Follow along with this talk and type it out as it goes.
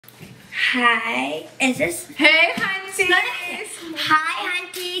Hi, is this? Hey, Hunty! Hi,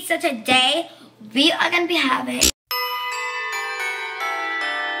 Hunty. So today we are gonna be having.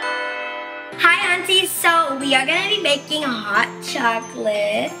 Hi, Hunty. So we are gonna be making hot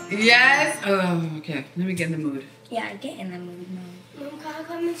chocolate. Yes. Oh, okay. Let me get in the mood. Yeah, get in the mood now. Mom, can I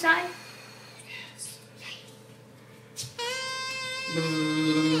come inside? Yes.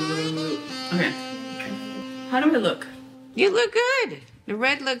 Okay. How do I look? You look good. The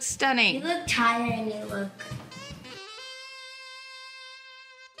red looks stunning. You look tired and you look.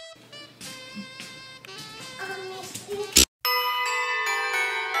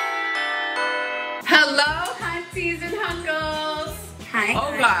 Hello, Hunties and Hunkles. Hi.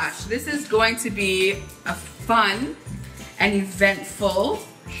 Oh gosh, this is going to be a fun and eventful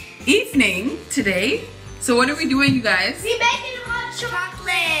evening today. So what are we doing, you guys? We're making hot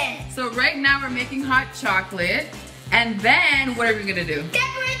chocolate. So right now we're making hot chocolate. And then what are we gonna do?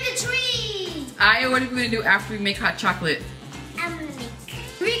 Decorate the tree. Aya, what are we gonna do after we make hot chocolate? We're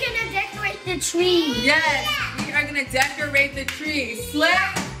gonna decorate the tree. Yes, we are gonna decorate the tree. Slip.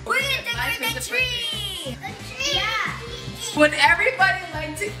 We're gonna decorate the tree. Yeah. Would everybody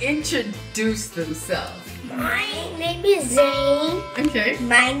like to introduce themselves? My name is Zane. Okay.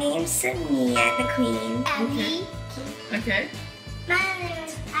 My name's Samia, the queen. Okay. Okay. My name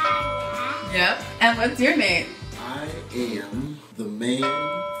is Aya. Yep. And what's your name? I am the man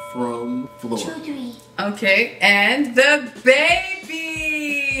from Florida. Okay. And the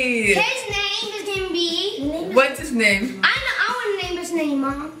baby. His name is gonna be. What's his name? I want to name his name,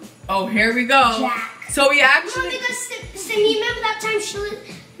 Mom. Oh, here we go. Jack. So we Mom, actually. because Samia, remember that time she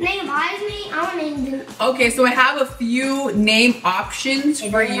named Aya's name? I want to name him. Okay, so I have a few name options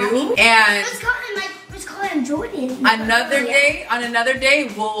for you, and Let's call him Jordan. on another day,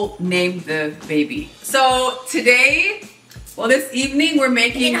 we'll name the baby. So today, well, this evening we're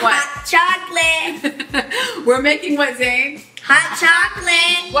making what? Hot chocolate. We're making what, Zane? Hot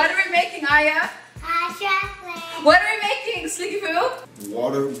chocolate. What are we making, Aya? Hot chocolate. What are we making, Sleepy Foo?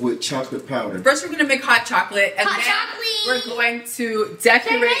 Water with chocolate powder. First, we're gonna make hot chocolate, and Hot then chocolate. we're going to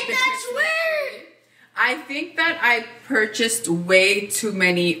decorate the Word. I think that I purchased way too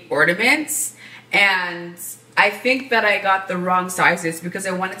many ornaments, and I think that I got the wrong sizes because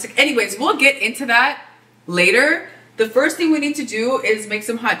I wanted to. Anyways, we'll get into that later. The first thing we need to do is make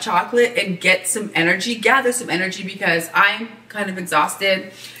some hot chocolate and get some energy, gather some energy, because I'm kind of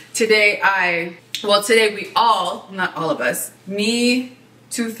exhausted. Today we all, not all of us, me,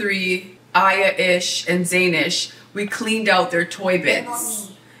 2-3, Aya-ish, and Zane-ish, we cleaned out their toy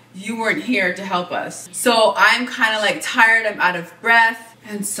bins. You weren't here to help us. So I'm kind of like tired, I'm out of breath,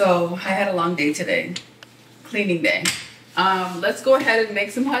 and so I had a long day today, cleaning day. Let's go ahead and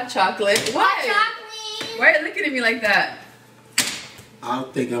make some hot chocolate. Why? Hot chocolate. Why are you looking at me like that? I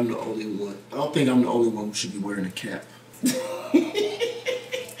don't think I'm the only one. I don't think I'm the only one who should be wearing a cap.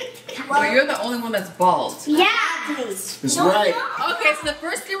 Well, you're the only one that's bald. Yeah. That's right. Okay, so the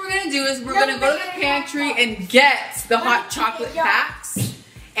first thing we're gonna do is we're gonna go to the pantry and get the hot chocolate packs,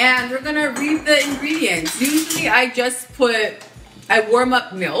 and we're gonna read the ingredients. Usually I warm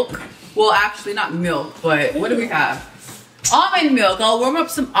up milk. Well, actually not milk, but what do we have? Almond milk. I'll warm up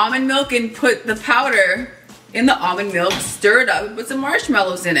some almond milk and put the powder in the almond milk, stir it up, and put some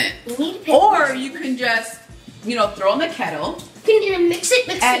marshmallows in it. Or you can just, throw in the kettle. You can mix it.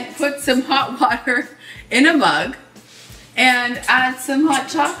 And put some hot water in a mug and add some hot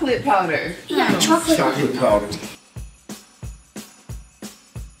chocolate powder. Yeah, chocolate powder.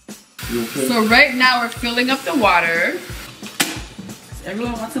 You okay? So right now we're filling up the water.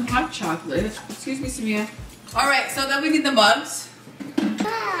 Everyone wants some hot chocolate. Excuse me, Samia. Alright, so then we need the mugs.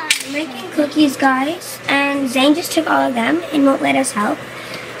 We're making cookies, guys, and Zane just took all of them and won't let us help.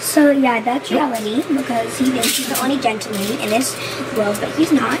 So yeah, that's reality because he thinks he's the only gentleman in this world, but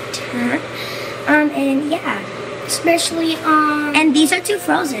he's not. And yeah, especially and these are too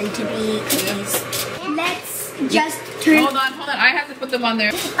frozen to be cookies. Let's just turn. Hold on. I have to put them on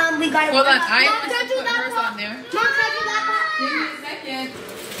there. We gotta. Hold on, I Mom, have to put hers on there. Mom, can I do that? Give me a second.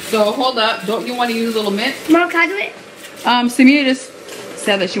 So hold up. Don't you want to use a little mint? Mom, can I do it? Samia just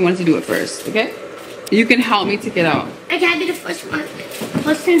said that she wanted to do it first. Okay. You can help me take it out. Okay, can I be the first one?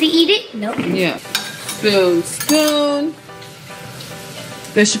 Person to eat it? Nope. Yeah. Spoon.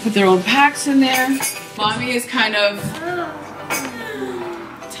 They should put their own packs in there. Mommy is kind of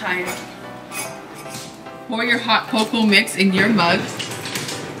tired. Pour your hot cocoa mix in your mug.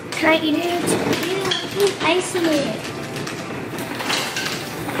 Can I eat it? Ew, ice in it.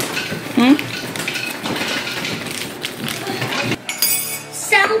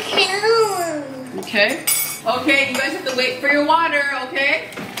 So cute. Okay. Okay, you guys have to wait for your water, okay?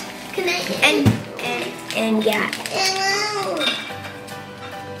 Can I? And yeah.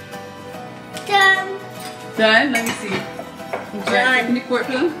 Done. Done? Let me see. Alright, can you pour it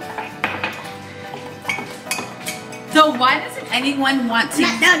for them? So why doesn't anyone want to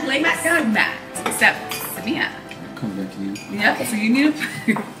play mat except Samia? Come back to you. Yeah, okay. So you need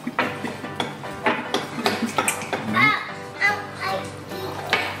to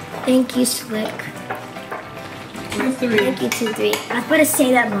Thank you, Slick. 2, 3. Thank you, 2, 3. I was about to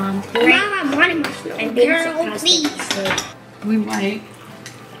say that, Mom. Mom, I wanted my and girl, please. We might.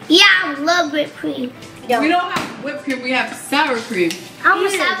 Yeah, I love whipped cream. We don't have whipped cream, we have sour cream. I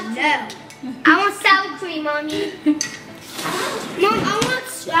want sour cream. I want sour cream, Mommy. Mom, I want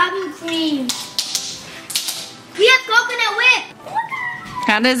sour cream. We have coconut whip.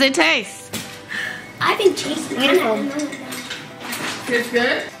 How does it taste? I've been tasting it. Tastes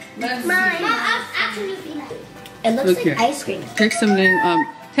good? Let's see. Mom, it looks Look like here. ice cream.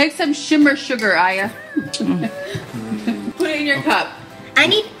 Take some shimmer sugar, Aya. Put it in your cup. I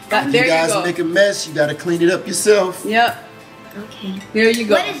need. There You guys you go. make a mess. You gotta clean it up yourself. Yep. Okay. There you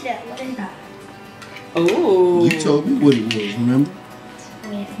go. What is that? What is that? Oh. You told me what it was, remember?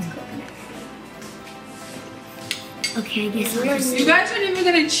 Oh, yeah, it's coconut. Okay, I guess You guys aren't even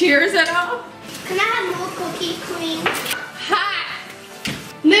gonna cheers at all? Can I have more cookie cream? Hi.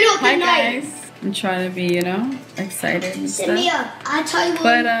 Middle of Hi the night. guys. I'm trying to be, excited and Send me stuff. up. I'll tell you what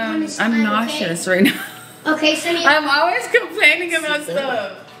But when it's I'm time, nauseous right now. Okay, send me up. I'm always complaining about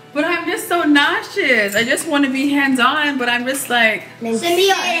stuff. But I'm just so nauseous. I just want to be hands-on, but I'm just like, Send me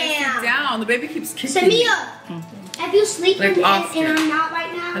up. sit down. The baby keeps kicking Send me me. up. If you sleep Like and Oscar. I'm not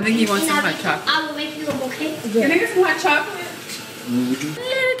right now, I think he wants and some I- hot chocolate. I will make you a bouquet. Can I get some hot chocolate?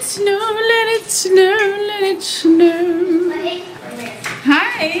 Let it snow, let it snow, let it snow.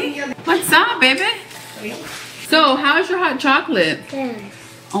 Hi. What's up, baby? So, how's your hot chocolate?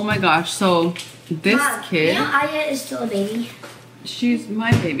 Oh my gosh, so this Mom, kid, you know Aya is still a baby. she's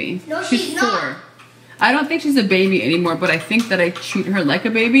my baby. No, she's she's 4. not. I don't think she's a baby anymore, but I think that I treat her like a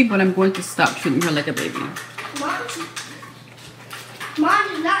baby, but I'm going to stop treating her like a baby. Mom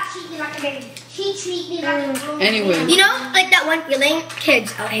does not treat me like a baby. She treats me like a grown Anyway. You know, like that one feeling?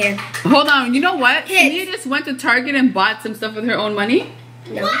 Kids out here. Hold on, you know what? Kids. Samia just went to Target and bought some stuff with her own money?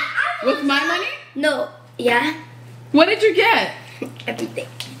 No. With my money? No. Yeah? What did you get? Everything.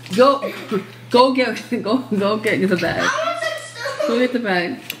 Go get the bag. Go get the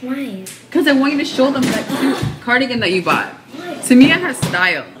bag. Why? Because I want you to show them that cute cardigan that you bought. Samia has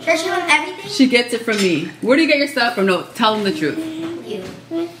style. Does she want everything? She gets it from me. Where do you get your stuff from? No, tell them the truth. You.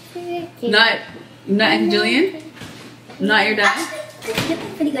 Not Jillian? Not your dad? Actually,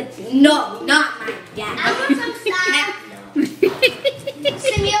 you're pretty good. No, not my dad. I want some style.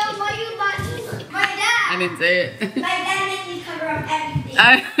 Samuel, what you bought? My dad. I didn't say it. My dad made me cover up everything.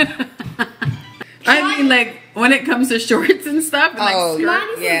 I mean, like, when it comes to shorts and stuff, and like Oh,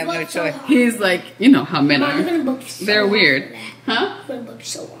 skirts, yeah, no choice. he's like, you know how men Mom, you're are. gonna book so They're hard weird. for that. Huh? You're gonna book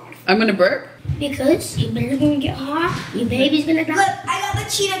so hard. I'm gonna burp? Because your baby's gonna get hot, your baby's gonna die. Look, I got the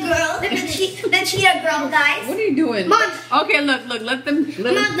cheetah girl. Look at the cheetah girl, guys. What are you doing? Mom. Okay, look, let them.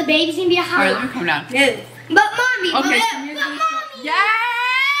 Mom, the baby's gonna be hot. Alright, let me come down. No. But mommy, Okay, but Samia's mommy. Yeah!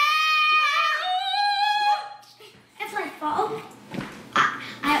 It's my fault.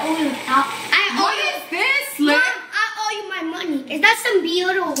 I owe you a What is this, Liv? Mom, I owe you my money. Is that some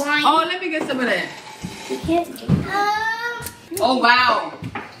beautiful wine? Oh, let me get some of that. You can't. Oh, wow.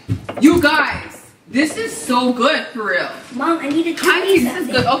 You guys, this is so good, for real. Mom, I need to try Honey, these. this is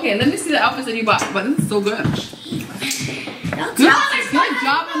good. Okay, let me see the outfits that you bought, but this is so good. Good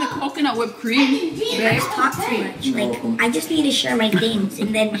job on the coconut whipped cream, babe. Talk too much. Like, I just need to share my things,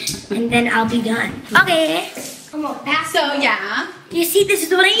 and then I'll be done. Okay. Come on, pass. So, yeah. You see, this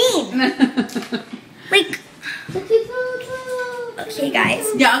is what I mean. Like. Okay, guys.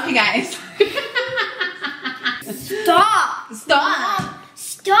 Yeah, okay, guys. Stop. Stop.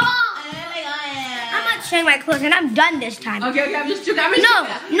 Stop. I'm not sharing my clothes, and I'm done this time. Okay, I'm just joking. No,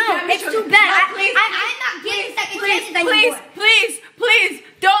 it's too bad. No, please. I'm not getting second chances anymore. Please,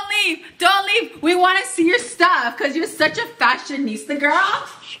 don't leave. We want to see your stuff because you're such a fashionista girl.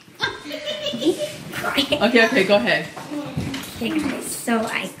 Okay, go ahead. Okay, guys, so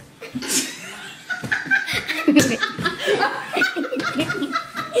I.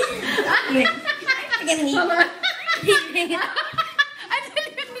 Hold on. I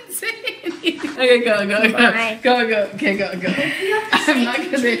didn't even say anything. Okay, go. Okay, go. I'm not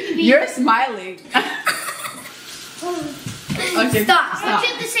gonna say. You're smiling. Okay, Stop. What you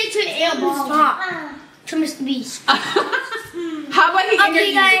have to say to an air ball? Stop. To Mr. Beast. How about he Okay,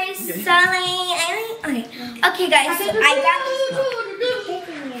 interview guys. you? Okay, guys. So I got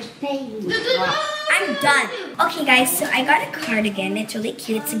this. I'm done. Okay, guys, so I got a cardigan. It's really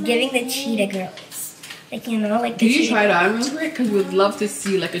cute. It's giving the cheetah girls. Like, you know, like the Can you try it on real quick? Because we'd love to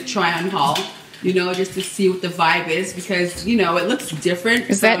see like a try-on haul. You know, just to see what the vibe is. Because, you know, it looks different.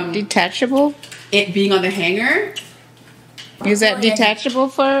 Is that detachable? It being on the hanger. Is that detachable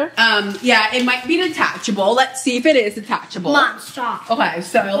for? Yeah, it might be detachable. Let's see if it is detachable. Mom, stop. Okay,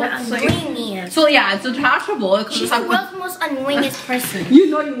 so let's see. So yeah, it's detachable. She's the world's most annoyingest person.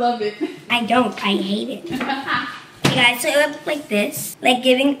 You know you love it. I don't. I hate it. Okay, guys, so it would look like this. Like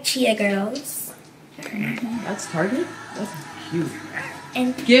giving cheetah girls. That's Target? That's cute.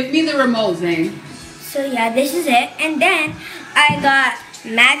 And give me the remote, Zane. So yeah, this is it. And then I got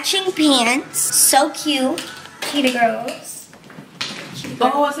matching pants. So cute. Cheetah girls.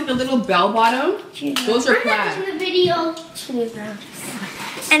 Oh, it's like a little bell bottom. Those are plaid. In the video.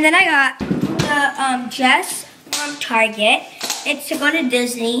 And then I got the dress from Target. It's to go to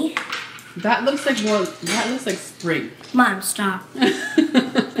Disney. That looks like more. That looks like spring. Mom, stop.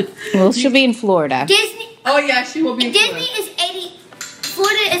 Well, she'll be in Florida. Disney. Oh yeah, she will be. In Disney is 80.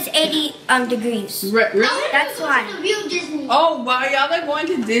 Florida is 80 degrees. Really? That's why. Oh wow, y'all are going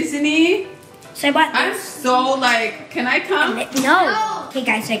to Disney. So I bought I'm this. so like, can I come? No. Okay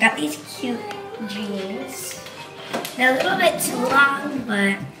guys, so I got these cute jeans. They're a little bit too long,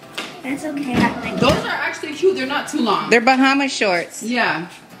 but that's okay. Those are actually cute. They're not too long. They're Bahama shorts. Yeah,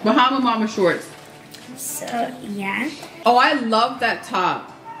 Bahama Mama shorts. So yeah. Oh, I love that top.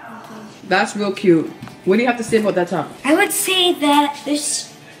 That's real cute. What do you have to say about that top? I would say that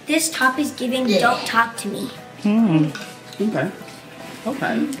this top is giving "Don't talk to me." Okay.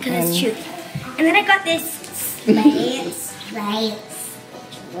 Okay. Because it's cute. And then I got this sleigh.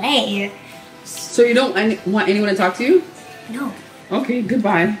 So you don't want anyone to talk to you? No. Okay,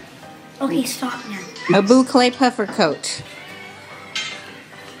 goodbye. Okay, stop now. A boucle puffer coat.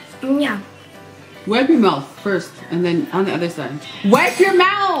 Yeah. Wipe your mouth first, and then on the other side. Wipe your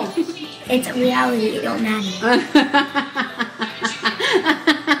mouth! It's a reality. It don't matter.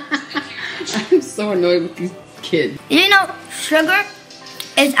 I'm so annoyed with these kids. You know, sugar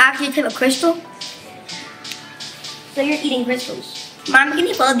is actually a type of crystal. So you're eating crystals. Mom, can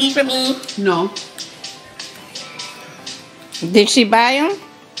you fold these for me? No. Did she buy them?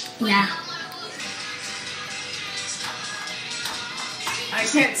 Yeah. I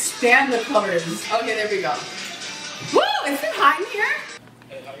can't stand the colors. Okay, there we go. Woo! Is it hot in here?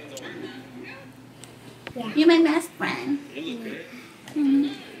 Yeah. You're my best friend.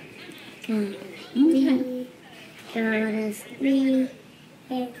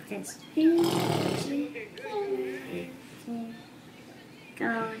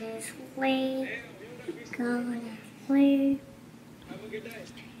 Go this way. Go this way.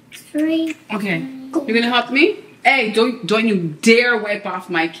 3. Okay. You're gonna help me? Hey, don't you dare wipe off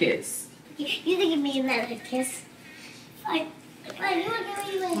my kiss. You can give me another kiss. Fine. Fine, you want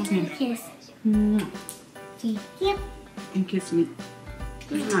to give me another kiss. Yep. And kiss me.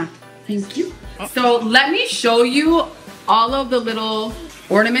 Thank you. So let me show you all of the little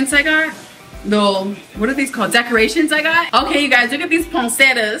ornaments I got. What are these called? Decorations I got. Okay, you guys, look at these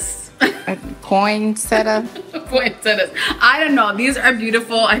poinsettias. A poinsettia. Poinsettias. I don't know. These are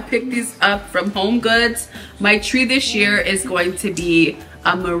beautiful. I picked these up from Home Goods. My tree this year is going to be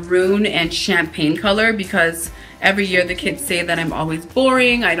a maroon and champagne color because every year the kids say that I'm always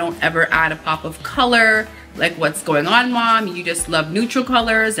boring. I don't ever add a pop of color. Like, what's going on, Mom? You just love neutral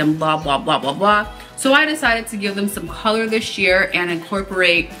colors and blah, blah, blah, blah, blah. So I decided to give them some color this year and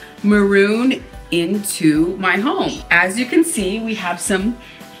incorporate maroon into my home. As you can see, we have some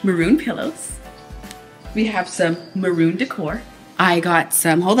maroon pillows. We have some maroon decor. I got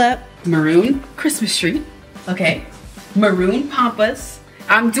some, hold up, maroon Christmas tree. Okay, maroon pampas.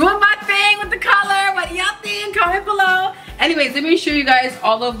 I'm doing my thing with the color. What do y'all think? Comment below. Anyways, let me show you guys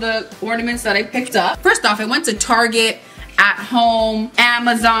all of the ornaments that I picked up. First off, I went to Target, At Home,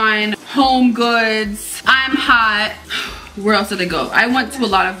 Amazon, Home Goods, I'm Hot. Where else did I go? I went to a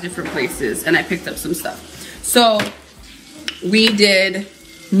lot of different places and I picked up some stuff. So we did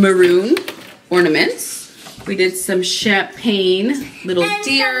maroon ornaments. We did some champagne little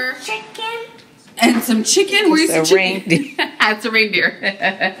deer. And some chicken. Where's the chicken? That's a reindeer.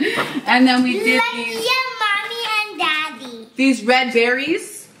 And then we did these. Mommy and Daddy. These red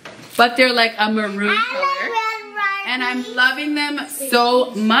berries, but they're like a maroon color. And I'm loving them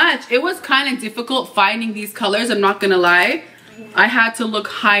so much. It was kind of difficult finding these colors, I'm not gonna lie. I had to look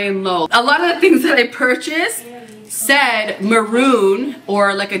high and low. A lot of the things that I purchased said maroon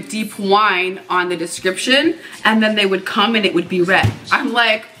or like a deep wine on the description, and then they would come and it would be red. I'm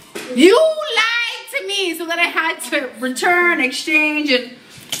like, you lied to me, so that I had to return, exchange, and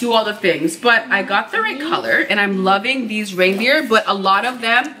do all the things. But I got the right color, and I'm loving these reindeer, but a lot of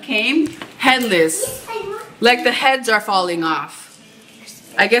them came headless. Like the heads are falling off.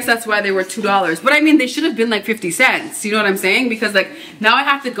 I guess that's why they were $2. But I mean, they should have been like 50 cents. You know what I'm saying? Because like now I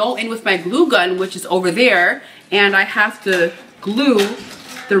have to go in with my glue gun, which is over there, and I have to glue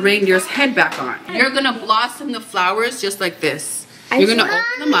the reindeer's head back on. You're gonna blossom the flowers just like this. You're gonna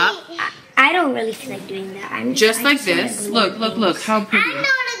open them up. I don't really feel like doing that. I'm just like this. Look, look, look, how pretty. I know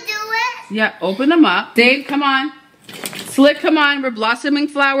how to do it. Yeah, open them up. Dave, come on. Slick, come on. We're blossoming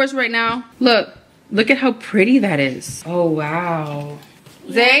flowers right now. Look, look at how pretty that is. Oh, wow.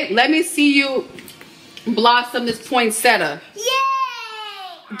 Zay, let me see you blossom this poinsettia.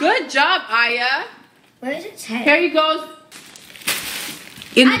 Yay! Good job, Aya. Where is its head? Here you go.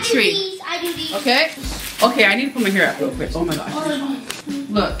 In the tree. I do these. Okay? Okay, I need to put my hair up real quick. Oh my gosh.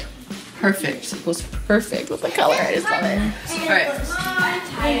 Look. Perfect. It was perfect with the color. I just love it. Alright.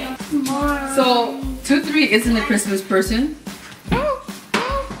 So, 2-3 isn't a Christmas person.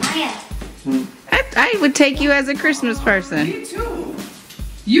 I would take you as a Christmas person. Me too.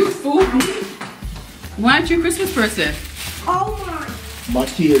 You fooled me. Why aren't you a Christmas person? Oh My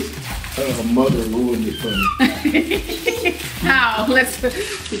kid's mother ruined it for me. How? Let's what's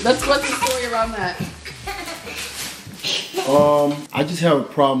the story around that? I just have a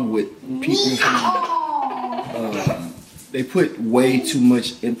problem with people who they put way too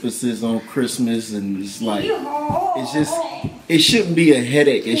much emphasis on Christmas, and it's like it shouldn't be a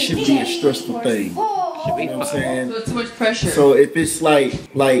headache. It shouldn't be a stressful thing. You know what I'm saying? So too much pressure. So if it's like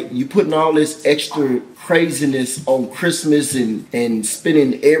you putting all this extra craziness on Christmas and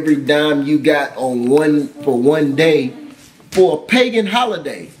spending every dime you got on one day for a pagan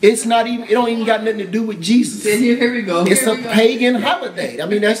holiday. It don't even got nothing to do with Jesus. Here we go. It's a pagan holiday. I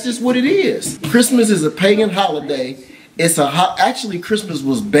mean, that's just what it is. Christmas is a pagan holiday. It's actually Christmas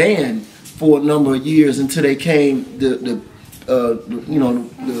was banned for a number of years until they came the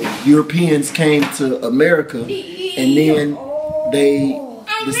Europeans came to America, and then they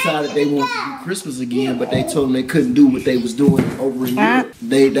decided they wanted to do Christmas again, but they told them they couldn't do what they was doing over in Europe.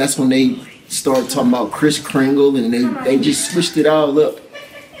 That's when they started talking about Kris Kringle, and they just switched it all up.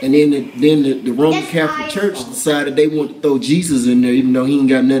 And then the Roman Catholic Church decided they wanted to throw Jesus in there, even though he ain't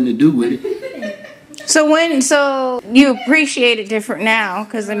got nothing to do with it. So you appreciate it different now?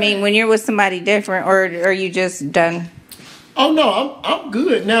 Because I mean, when you're with somebody different, or are you just done? Oh no, I'm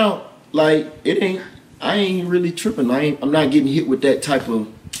good now. Like I ain't really tripping. I'm not getting hit with that type of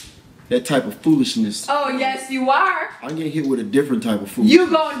foolishness. Oh yes, you are. I'm getting hit with a different type of foolishness.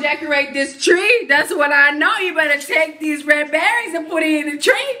 You gonna decorate this tree? That's what I know. You better take these red berries and put it in the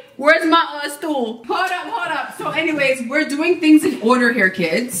tree. Where's my stool? Hold up. So anyways, we're doing things in order here,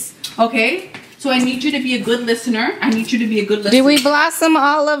 kids. Okay? So I need you to be a good listener. Did we blossom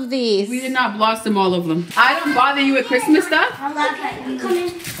all of these? We did not blossom all of them. I don't bother you with Christmas stuff? I love it. Come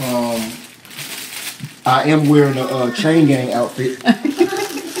in. I am wearing a chain gang outfit.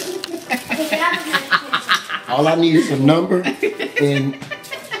 All I need is a number and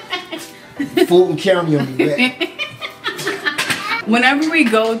Fulton County on the back. Whenever we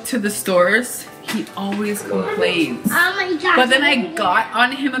go to the stores, he always complains. Oh my gosh. But then I got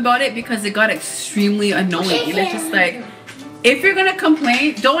on him about it because it got extremely annoying. And it's just like, if you're gonna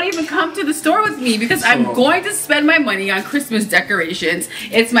complain, don't even come to the store with me, because I'm going to spend my money on Christmas decorations.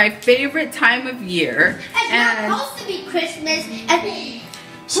 It's my favorite time of year. It's not supposed to be Christmas.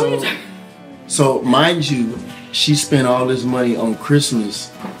 So mind you, she spent all this money on Christmas,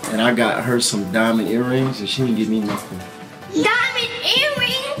 and I got her some diamond earrings, and she didn't give me nothing. Diamond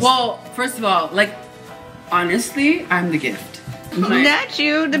earrings? Well, first of all, like, honestly, I'm the gift. Like, not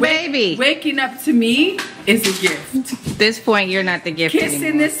you, the baby. Waking up to me is a gift. At this point, you're not the gift Kissing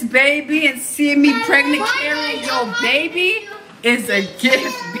anymore. this baby and seeing me pregnant carrying your baby is a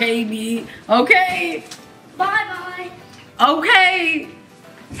gift, baby. Okay? Bye-bye. Okay.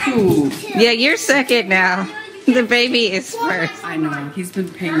 Ooh. Yeah, you're second now. The baby is first. I know. He's been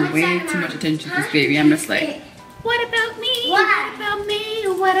paying way too much attention to this baby. I'm just like, what about me? What about me?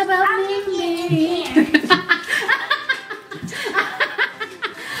 What about me?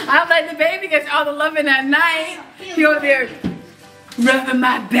 I'm like, the baby gets all the loving at night. He over there rubbing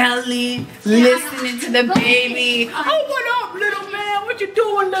my belly, listening to the baby. Oh, what up, little man? What you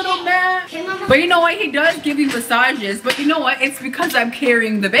doing, little man? But you know what? He does give you massages. But you know what? It's because I'm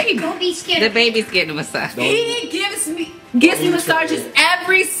carrying the baby. Don't be scared. The baby's getting a massage. He gives me massages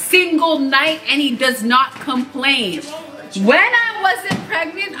every single night, and he does not complain. When I wasn't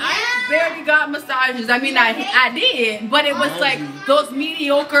pregnant, I barely got massages. I mean, I did, but it was like those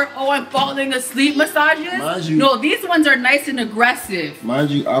mediocre, oh, I'm falling asleep massages. No, these ones are nice and aggressive. Mind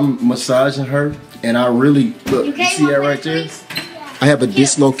you, I'm massaging her, and I really, look, you see that right there? I have a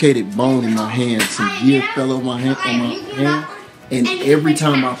dislocated bone in my hand. Some gear fell over my hand, and every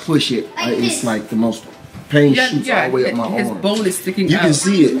time I push it, it's like the most pain shoots all the way up my arm. His bone is sticking out. You can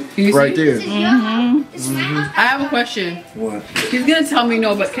see it right there. I have a question. What? He's gonna tell me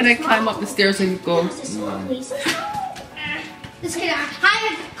no, but can I climb up the stairs and go?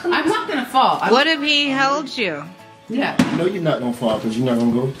 I'm not gonna fall. What if he held you? Yeah. No, you're not gonna fall because you're not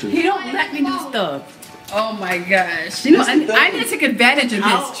gonna go through. He don't let me do stuff. Oh my gosh. You know, I need to take advantage of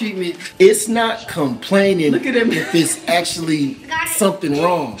his treatment. It's not complaining. Look at him. If it's actually something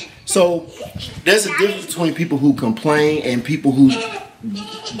wrong. So there's a difference between people who complain and people who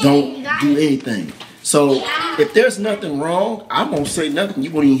don't do anything. So if there's nothing wrong, I won't say nothing.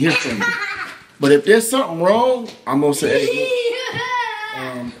 You won't even hear from me. But if there's something wrong, I'm gonna say, hey,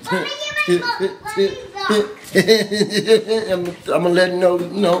 look, I'm gonna let him know,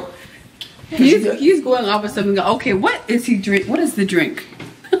 you know. He's going off with something. Okay, what is he drink? What is the drink?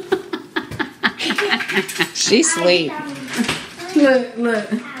 She's sweet. Look.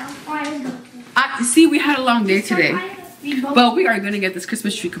 See, we had a long day today, but we are gonna get this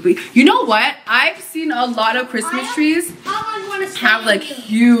Christmas tree complete. You know what? I've seen a lot of Christmas trees have like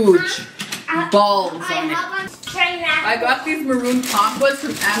huge balls on it. I got these maroon conquas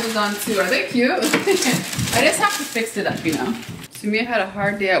from Amazon too. Are they cute? I just have to fix it up, you know. Sumia had a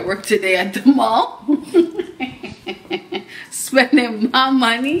hard day at work today at the mall. Spending my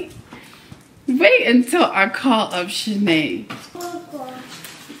money. Wait until our call of Sinead.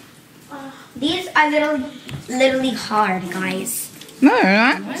 These are literally hard, guys. No,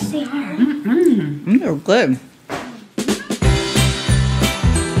 they're not. Yes, they are. They're good.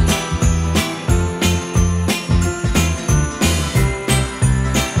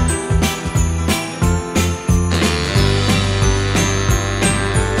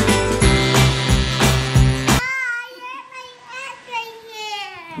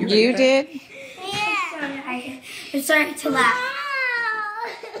 You did? Yeah. I'm starting to laugh.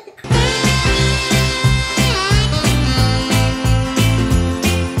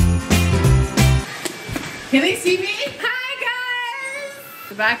 Can they see me? Hi guys!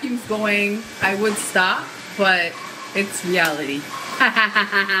 The vacuum's going. I would stop, but it's reality.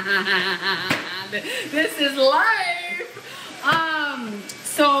 This is life.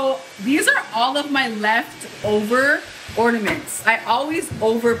 So these are all of my leftover ornaments. I always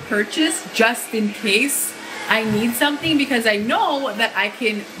over purchase just in case I need something because I know that I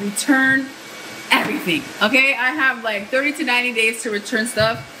can return everything. Okay, I have like 30 to 90 days to return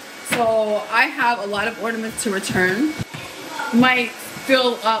stuff. So I have a lot of ornaments to return. Might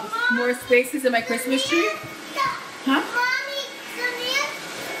fill up more spaces in my Christmas tree. Huh? Mommy,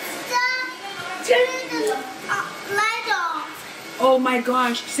 stop. Turn the light off. Oh my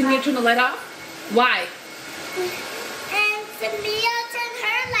gosh, Samia turned the light off? Why? And Samia turned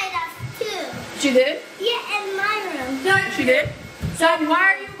her light off too. She did? Yeah, in my room. She did? So why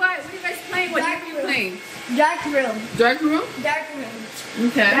are you guys, what are you guys playing? What are you playing? Dark room. Dark room? Dark room.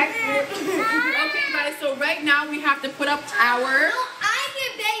 Okay. Okay guys, so right now we have to put up our... No, I'm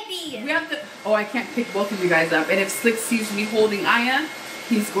your baby. We have to... Oh, I can't pick both of you guys up. And if Slick sees me holding Aya,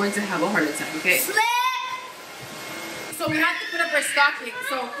 he's going to have a heart attack, okay? Slick. So we have to put up our stockings.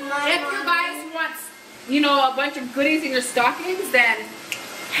 So if you guys want, you know, a bunch of goodies in your stockings, then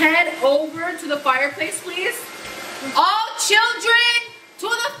head over to the fireplace, please. All children to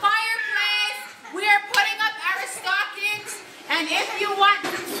the fireplace. We are putting up our stockings. And if you want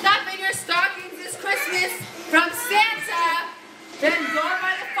some stuff in your stockings this Christmas from Santa, then go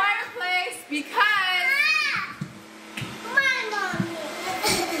by the fireplace because... My mommy.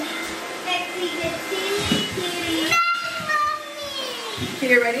 Okay,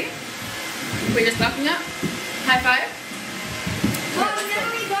 you ready? Put your stocking up. High five.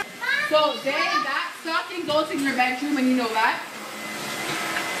 So then that stocking goes in your bedroom and you know that.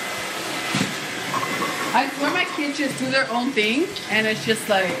 I swear my kids just do their own thing and it's just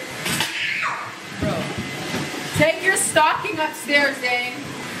like, bro. Take your stocking upstairs, Zane.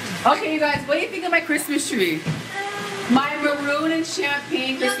 Okay, you guys, what do you think of my Christmas tree? My maroon and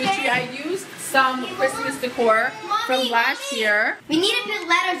champagne Christmas tree. I used some Christmas decor from last year. We need to put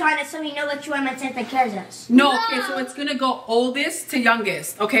letters on it so we know which one my Santa cares us. No, okay, so it's gonna go oldest to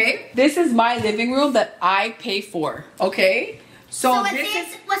youngest, okay? This is my living room that I pay for, okay? So when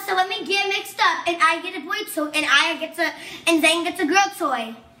we get mixed up and I get a boy toy and Zane gets a girl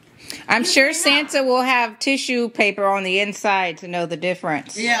toy. I'm sure Santa will have tissue paper on the inside to know the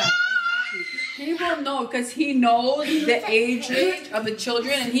difference. Yeah, exactly. He will know because he knows the age range of the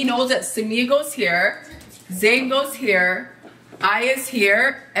children, and he knows that Samia goes here, Zane goes here, Aya's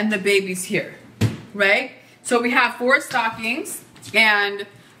here, and the baby's here, right? So we have 4 stockings, and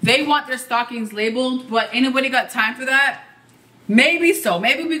they want their stockings labeled, but anybody got time for that? Maybe so.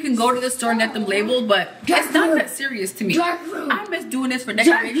 Maybe we can go to the store and get them labeled, but it's not that serious to me. I'm just doing this for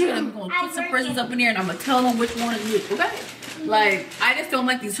decoration. I'm going to put some presents up in here, and I'm going to tell them which one is which, okay? Like, I just don't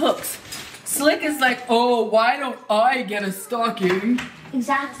like these hooks. Slick is like, oh, why don't I get a stocking?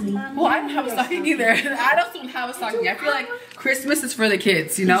 Exactly. Well, I don't have a stocking either. I just don't have a stocking. I feel like Christmas is for the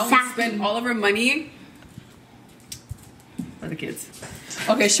kids, you know? Exactly. We spend all of our money for the kids.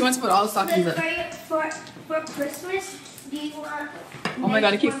 Okay, she wants to put all the stockings up. For Christmas, do you want... Oh my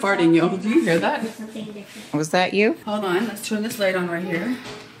god, I keep farting, yo. Do you hear that? Something different. Was that you? Hold on, let's turn this light on right here.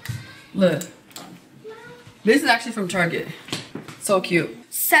 Look. This is actually from Target. So cute.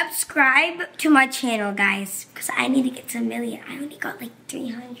 Subscribe to my channel, guys, because I need to get to 1 million. I only got like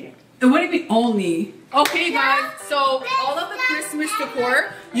 300. And what do you mean only? Okay guys, so all of the Christmas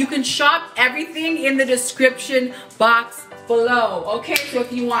decor, you can shop everything in the description box below. Okay, so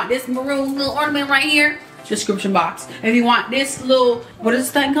if you want this maroon little ornament right here, description box. If you want this little, what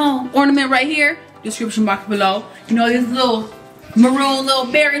is that called? Ornament right here, description box below. You know, these little maroon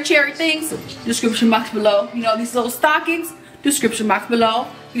little berry cherry things, description box below. You know, these little stockings, description box below.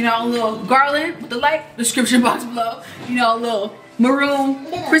 You know, a little garland with the light, description box below. You know, a little maroon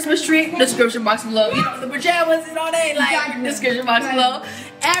Christmas tree, description box below. You know, the pajamas and all that, like, description box below.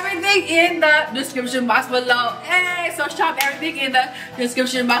 Everything in the description box below. Hey, so shop everything in the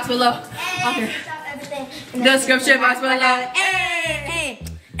description box below. Okay. Description box below. Hey, hey,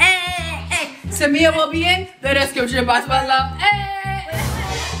 hey, hey. Samia will be in the description box below. Hey.